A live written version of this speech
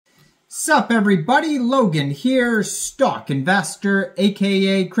Sup everybody, Logan here, stock investor,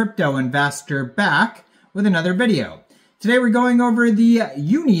 aka crypto investor, back with another video. Today we're going over the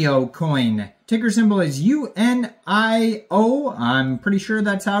Uniocoin. Ticker symbol is UNIO. I'm pretty sure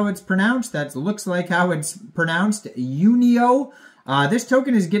that's how it's pronounced. That looks like how it's pronounced, Unio. This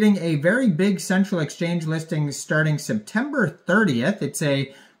token is getting a very big central exchange listing starting September 30th. It's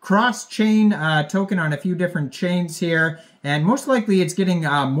a cross-chain token on a few different chains here, and most likely it's getting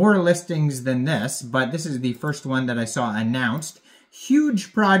more listings than this, but this is the first one that I saw announced.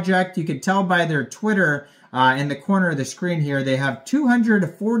 Huge project. You could tell by their Twitter in the corner of the screen here. They have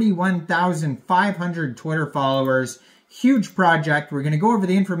 241,500 Twitter followers. Huge project. We're going to go over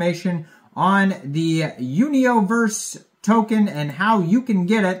the information on the Unioverse token and how you can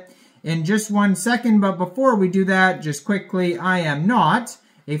get it in just 1 second. But before we do that, just quickly, I am not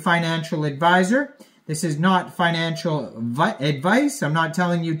a financial advisor. This is not financial advice. I'm not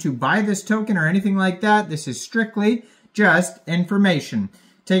telling you to buy this token or anything like that. This is strictly just information.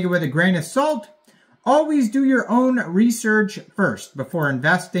 Take it with a grain of salt. Always do your own research first before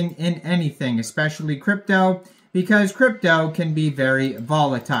investing in anything, especially crypto, because crypto can be very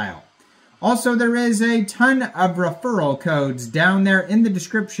volatile. Also, there is a ton of referral codes down there in the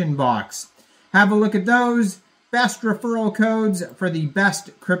description box. Have a look at those. Best referral codes for the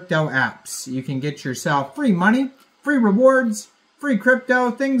best crypto apps. You can get yourself free money, free rewards, free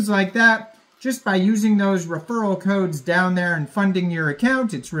crypto, things like that, just by using those referral codes down there and funding your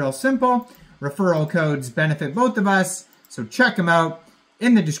account. It's real simple. Referral codes benefit both of us, so check them out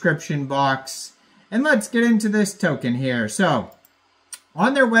in the description box. And let's get into this token here. So,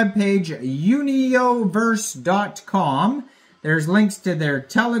 on their webpage, Unioverse.com, there's links to their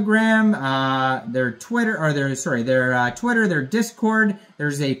Telegram, their Twitter, their Discord.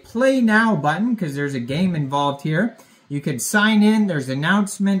 There's a Play Now button because there's a game involved here. You could sign in. There's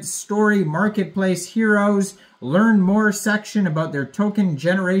announcements, story, marketplace, heroes, learn more section about their token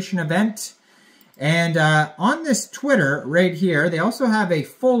generation event. And on this Twitter right here, they also have a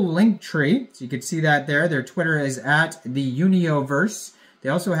full link tree. So you can see that there. Their Twitter is at the Unioverse. They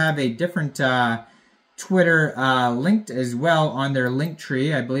also have a different Twitter linked as well on their link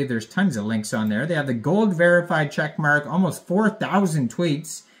tree. I believe there's tons of links on there. They have the gold verified check mark, almost 4,000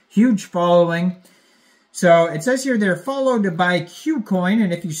 tweets, huge following. So it says here they're followed by Kucoin,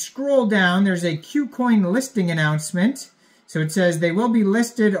 and if you scroll down, there's a Kucoin listing announcement. So it says they will be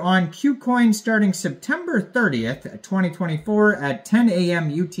listed on Kucoin starting September 30th, 2024 at 10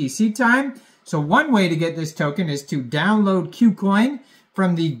 a.m. UTC time. So one way to get this token is to download Kucoin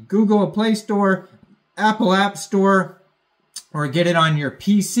from the Google Play Store, Apple App Store, or get it on your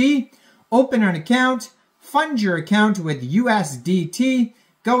PC. Open an account, fund your account with USDT,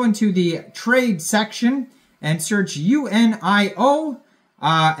 go into the trade section and search UNIO,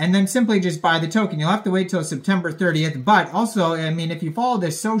 and then simply just buy the token. You'll have to wait till September 30th, but also, I mean, if you follow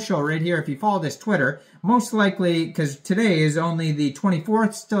this social right here, if you follow this Twitter, most likely, because today is only the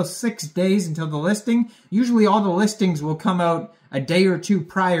 24th, still 6 days until the listing. Usually all the listings will come out a day or two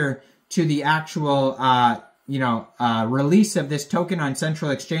prior to the actual, release of this token on central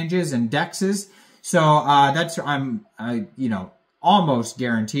exchanges and dexes. So I'm almost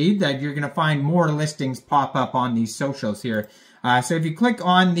guaranteed that you're going to find more listings pop up on these socials here. So if you click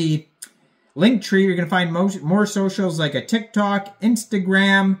on the link tree, you're going to find more socials like a TikTok,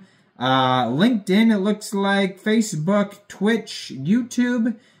 Instagram, LinkedIn, it looks like, Facebook, Twitch,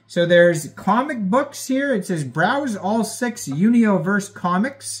 YouTube. So there's comic books here. It says browse all 6 Unioverse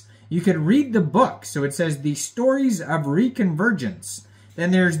comics. You could read the book. So it says the stories of reconvergence.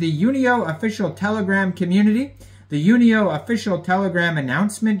 Then there's the Unio official Telegram community, the Unio official Telegram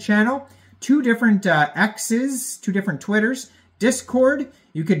announcement channel, 2 different X's, 2 different Twitters, Discord.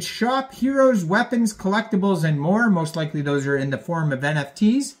 You could shop heroes, weapons, collectibles, and more. Most likely those are in the form of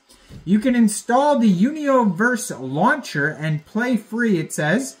NFTs. You can install the Unioverse launcher and play free, it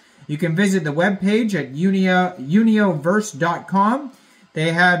says. You can visit the webpage at Unioverse.com.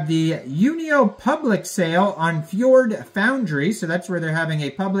 They have the Unio public sale on Fjord Foundry, so that's where they're having a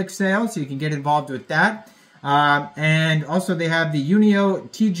public sale, so you can get involved with that. And also they have the Unio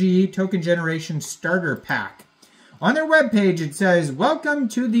TGE Token Generation Starter Pack. On their webpage, it says, welcome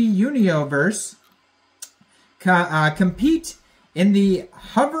to the Unioverse. Compete in the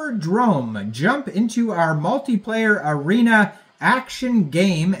Hoverdrome. Jump into our multiplayer arena action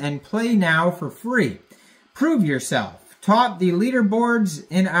game and play now for free. Prove yourself. Top the leaderboards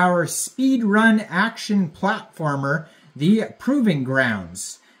in our speedrun action platformer, the Proving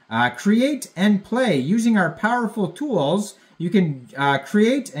Grounds. Create and play. Using our powerful tools, you can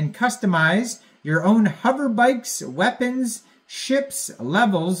create and customize your own hover bikes, weapons, ships,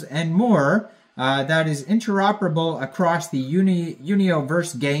 levels, and more that is interoperable across the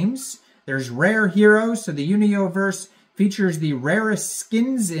Unioverse games. There's rare heroes, so the Unioverse features the rarest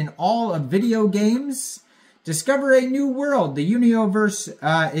skins in all of video games. Discover a new world. The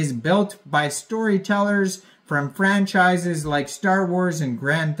Unioverse is built by storytellers from franchises like Star Wars and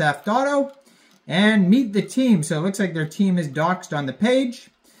Grand Theft Auto. And meet the team. So it looks like their team is doxed on the page.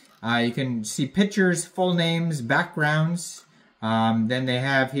 You can see pictures, full names, backgrounds. Then they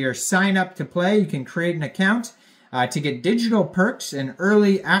have here sign up to play. You can create an account to get digital perks and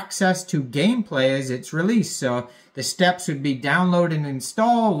early access to gameplay as it's released. So the steps would be download and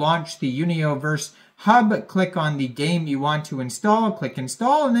install, launch the Unioverse hub, click on the game you want to install, click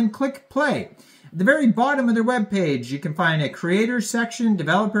install, and then click play. At the very bottom of their webpage, you can find a creators section,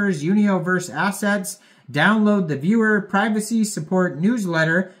 developers, Unioverse assets, download the viewer, privacy, support,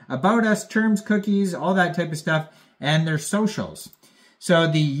 newsletter, about us, terms, cookies, all that type of stuff, and their socials. So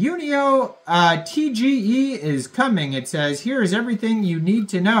the Unio TGE is coming. It says, here is everything you need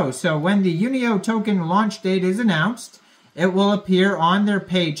to know. So when the Unio token launch date is announced, it will appear on their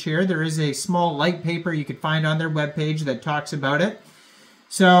page here. There is a small light paper you can find on their webpage that talks about it.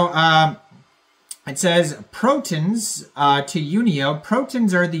 So it says protons to Unio.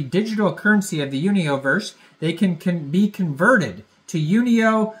 Protons are the digital currency of the Unioverse. They can be converted to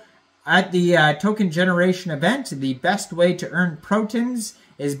Unio at the token generation event. The best way to earn protons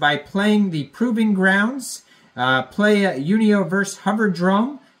is by playing the Proving Grounds, play a Unioverse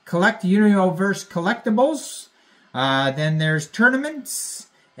Hoverdrome, collect Unioverse collectibles. Then there's tournaments.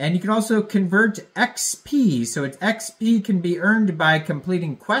 And you can also convert XP. So it's XP can be earned by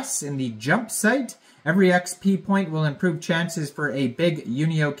completing quests in the jump site. Every XP point will improve chances for a big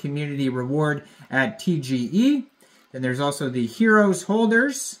Unio community reward at TGE. Then there's also the Heroes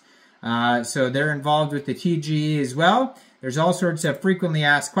holders. So they're involved with the TGE as well. There's all sorts of frequently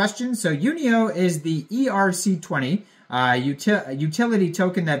asked questions. So Unio is the ERC20 utility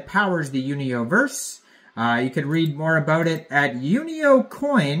token that powers the Unioverse. You could read more about it at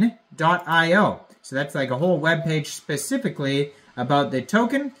uniocoin.io. So that's like a whole webpage specifically about the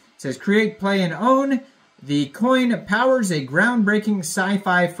token. It says create, play, and own. The coin powers a groundbreaking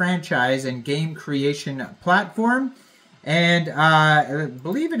sci-fi franchise and game creation platform. And I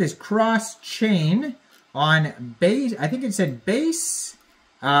believe it is cross-chain on Base. I think it said Base,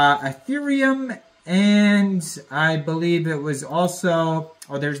 Ethereum, and I believe it was also,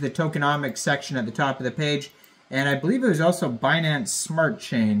 oh, there's the tokenomics section at the top of the page. And I believe it was also Binance Smart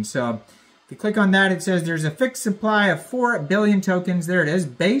Chain. So if you click on that, it says there's a fixed supply of 4 billion tokens. There it is,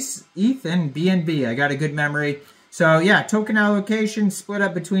 Base, ETH, and BNB. I got a good memory. So yeah, token allocation split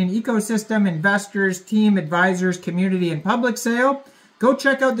up between ecosystem, investors, team, advisors, community, and public sale. Go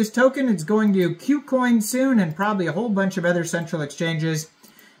check out this token. It's going to Kucoin soon and probably a whole bunch of other central exchanges.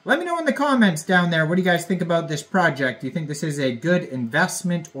 Let me know in the comments down there, what do you guys think about this project? Do you think this is a good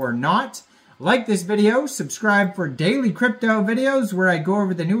investment or not? Like this video, subscribe for daily crypto videos where I go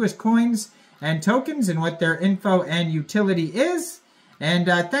over the newest coins and tokens and what their info and utility is. And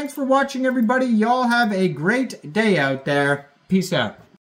thanks for watching, everybody. Y'all have a great day out there. Peace out.